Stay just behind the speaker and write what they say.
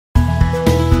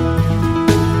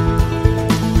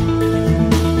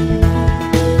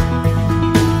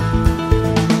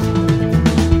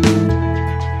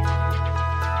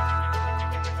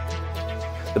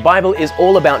Bible is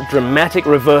all about dramatic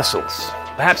reversals.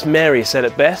 Perhaps Mary said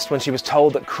it best when she was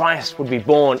told that Christ would be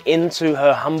born into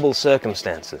her humble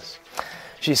circumstances.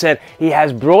 She said, "He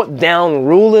has brought down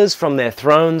rulers from their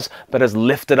thrones, but has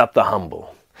lifted up the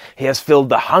humble. He has filled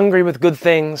the hungry with good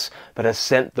things, but has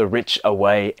sent the rich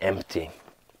away empty."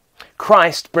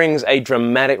 Christ brings a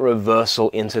dramatic reversal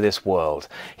into this world.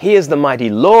 He is the mighty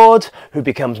Lord who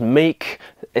becomes meek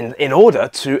in order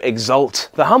to exalt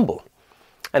the humble.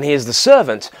 And he is the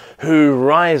servant who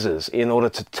rises in order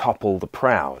to topple the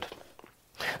proud.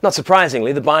 Not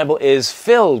surprisingly, the Bible is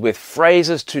filled with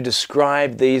phrases to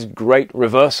describe these great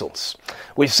reversals.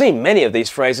 We've seen many of these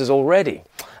phrases already.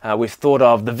 We've thought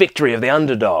of the victory of the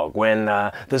underdog when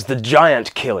there's the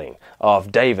giant killing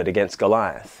of David against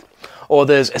Goliath. Or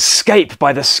there's escape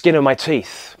by the skin of my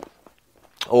teeth.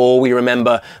 Or we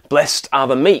remember blessed are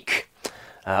the meek.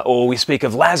 Or we speak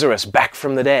of Lazarus back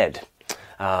from the dead.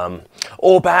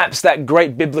 Or perhaps that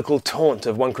great biblical taunt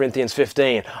of 1 Corinthians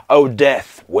 15, "O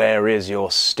death, where is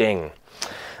your sting?"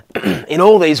 In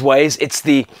all these ways, it's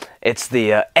the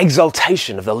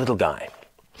exaltation of the little guy.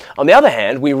 On the other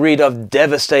hand, we read of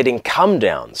devastating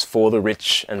come-downs for the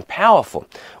rich and powerful.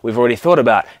 We've already thought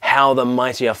about how the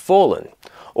mighty are fallen,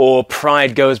 or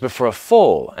pride goes before a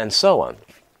fall, and so on.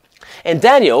 In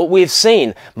Daniel, we've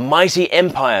seen mighty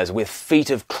empires with feet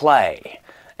of clay,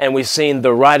 and we've seen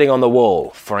the writing on the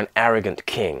wall for an arrogant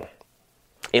king.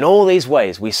 In all these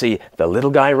ways, we see the little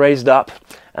guy raised up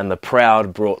and the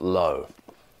proud brought low.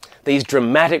 These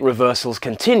dramatic reversals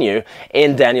continue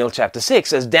in Daniel chapter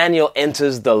 6 as Daniel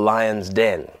enters the lion's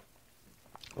den.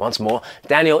 Once more,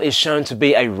 Daniel is shown to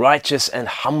be a righteous and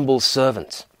humble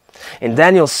servant. In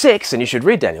Daniel 6, and you should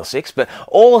read Daniel 6, but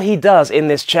all he does in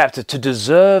this chapter to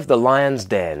deserve the lion's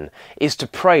den is to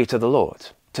pray to the Lord,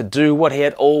 to do what he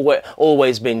had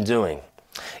always been doing.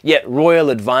 Yet royal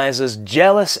advisors,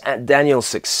 jealous at Daniel's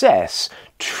success,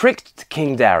 tricked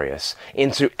King Darius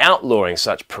into outlawing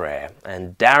such prayer.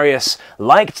 And Darius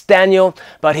liked Daniel,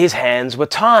 but his hands were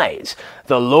tied.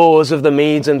 The laws of the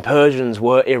Medes and Persians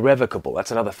were irrevocable.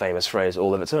 That's another famous phrase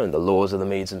all of its own, the laws of the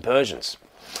Medes and Persians.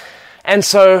 And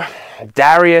so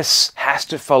Darius has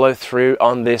to follow through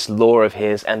on this law of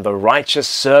his, and the righteous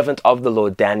servant of the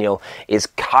Lord Daniel is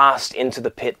cast into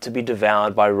the pit to be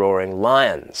devoured by roaring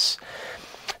lions.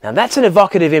 Now that's an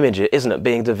evocative image, isn't it,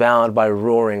 being devoured by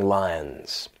roaring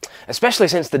lions? Especially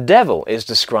since the devil is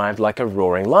described like a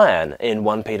roaring lion in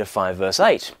 1 Peter 5 verse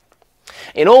 8.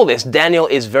 In all this, Daniel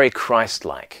is very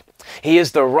Christ-like. He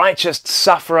is the righteous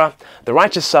sufferer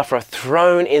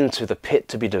thrown into the pit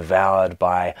to be devoured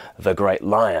by the great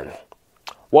lion.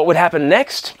 What would happen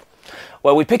next?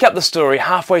 Well, we pick up the story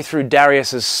halfway through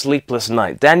Darius's sleepless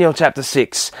night. Daniel chapter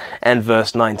 6 and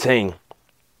verse 19.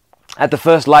 At the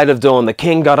first light of dawn, the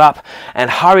king got up and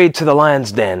hurried to the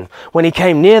lion's den. When he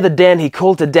came near the den, he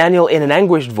called to Daniel in an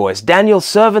anguished voice, "Daniel,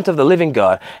 servant of the living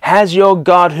God, has your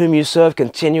God whom you serve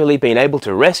continually been able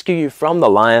to rescue you from the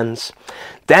lions?"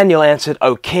 Daniel answered,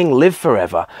 "O king, live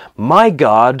forever. My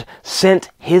God sent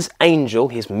his angel,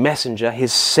 his messenger,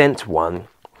 his sent one,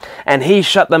 and he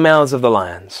shut the mouths of the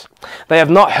lions. They have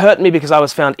not hurt me because I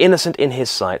was found innocent in his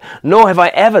sight, nor have I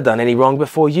ever done any wrong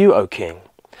before you, O king."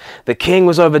 The king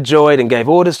was overjoyed and gave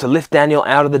orders to lift Daniel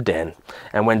out of the den.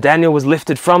 And when Daniel was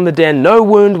lifted from the den, no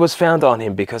wound was found on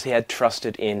him because he had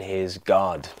trusted in his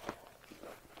God.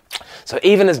 So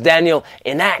even as Daniel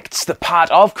enacts the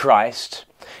part of Christ,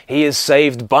 he is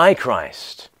saved by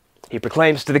Christ. He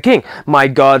proclaims to the king, "My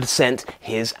God sent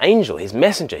his angel, his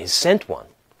messenger, his sent one."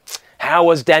 How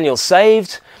was Daniel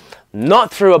saved?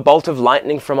 Not through a bolt of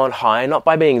lightning from on high, not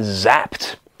by being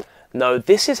zapped. No,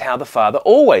 this is how the Father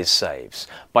always saves,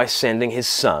 by sending his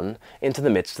Son into the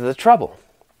midst of the trouble.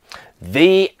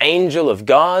 The angel of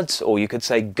God's, or you could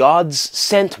say God's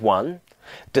sent one,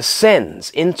 descends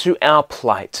into our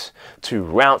plight to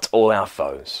rout all our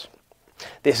foes.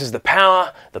 This is the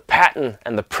power, the pattern,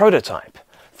 and the prototype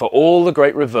for all the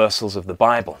great reversals of the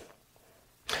Bible.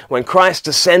 When Christ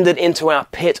descended into our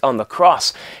pit on the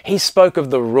cross, he spoke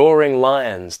of the roaring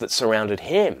lions that surrounded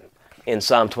him in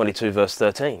Psalm 22 verse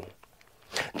 13.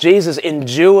 Jesus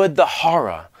endured the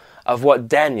horror of what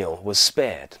Daniel was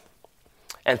spared.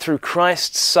 And through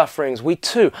Christ's sufferings, we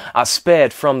too are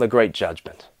spared from the great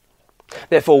judgment.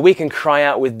 Therefore, we can cry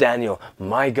out with Daniel,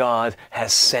 "My God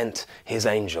has sent his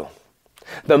angel.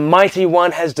 The mighty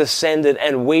one has descended,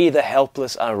 and we, the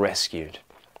helpless, are rescued."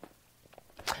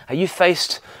 Are you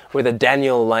faced with a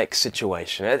Daniel-like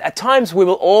situation? At times, we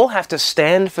will all have to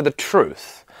stand for the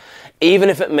truth, even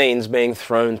if it means being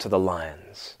thrown to the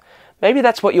lions. Maybe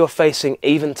that's what you're facing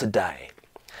even today,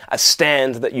 a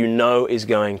stand that you know is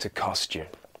going to cost you.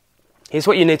 Here's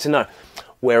what you need to know.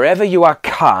 wherever you are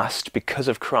cast because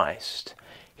of Christ,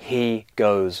 He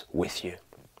goes with you.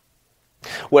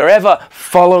 Wherever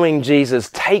following Jesus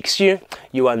takes you,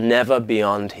 you are never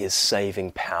beyond His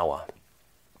saving power.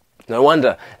 No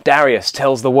wonder Darius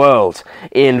tells the world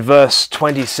in verse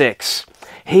 26,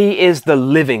 He is the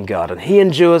living God, and He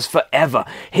endures forever.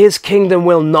 His kingdom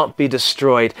will not be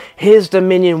destroyed. His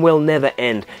dominion will never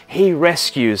end. He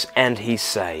rescues and He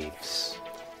saves.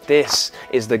 This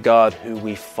is the God who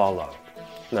we follow,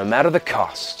 no matter the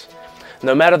cost,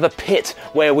 no matter the pit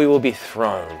where we will be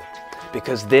thrown,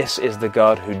 because this is the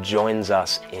God who joins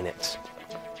us in it.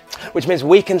 Which means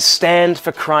we can stand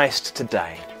for Christ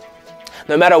today.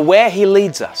 No matter where He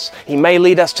leads us, He may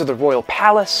lead us to the royal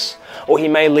palace, or He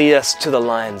may lead us to the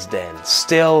lion's den.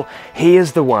 Still, He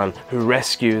is the one who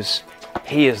rescues.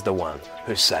 He is the one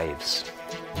who saves.